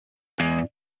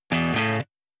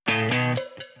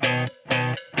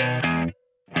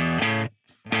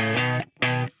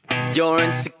You're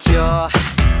insecure,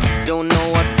 don't know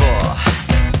what for.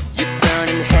 You're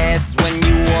turning heads when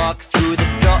you walk